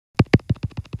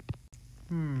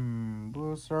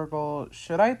Blue circle.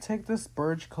 Should I take this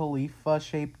Burj Khalifa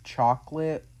shaped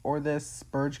chocolate or this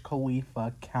Burj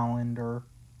Khalifa calendar?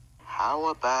 How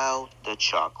about the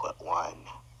chocolate one?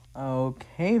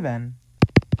 Okay then.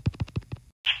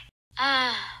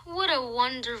 What a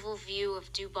wonderful view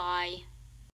of Dubai.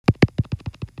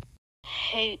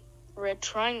 Hey, Red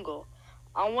Triangle,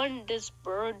 I want this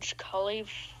Burj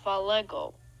Khalifa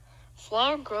Lego.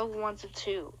 Flower Girl wants it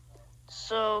too.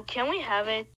 So, can we have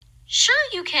it? Sure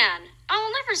you can.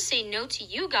 I'll never say no to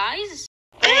you guys.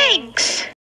 Thanks!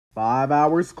 5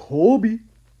 hours Colby.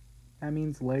 That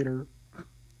means later.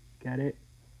 Get it?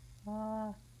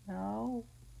 No.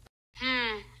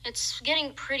 It's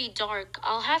getting pretty dark.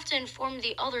 I'll have to inform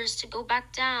the others to go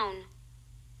back down.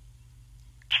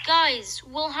 Guys,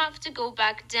 we'll have to go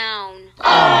back down.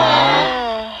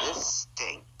 This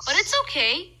stinks. But it's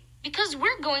okay, because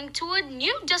we're going to a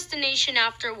new destination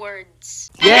afterwards.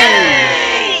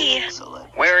 Yay!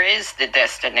 Excellent. Where is the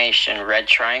destination, Red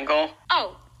Triangle?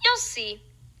 Oh, you'll see.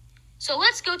 So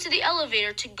let's go to the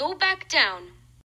elevator to go back down.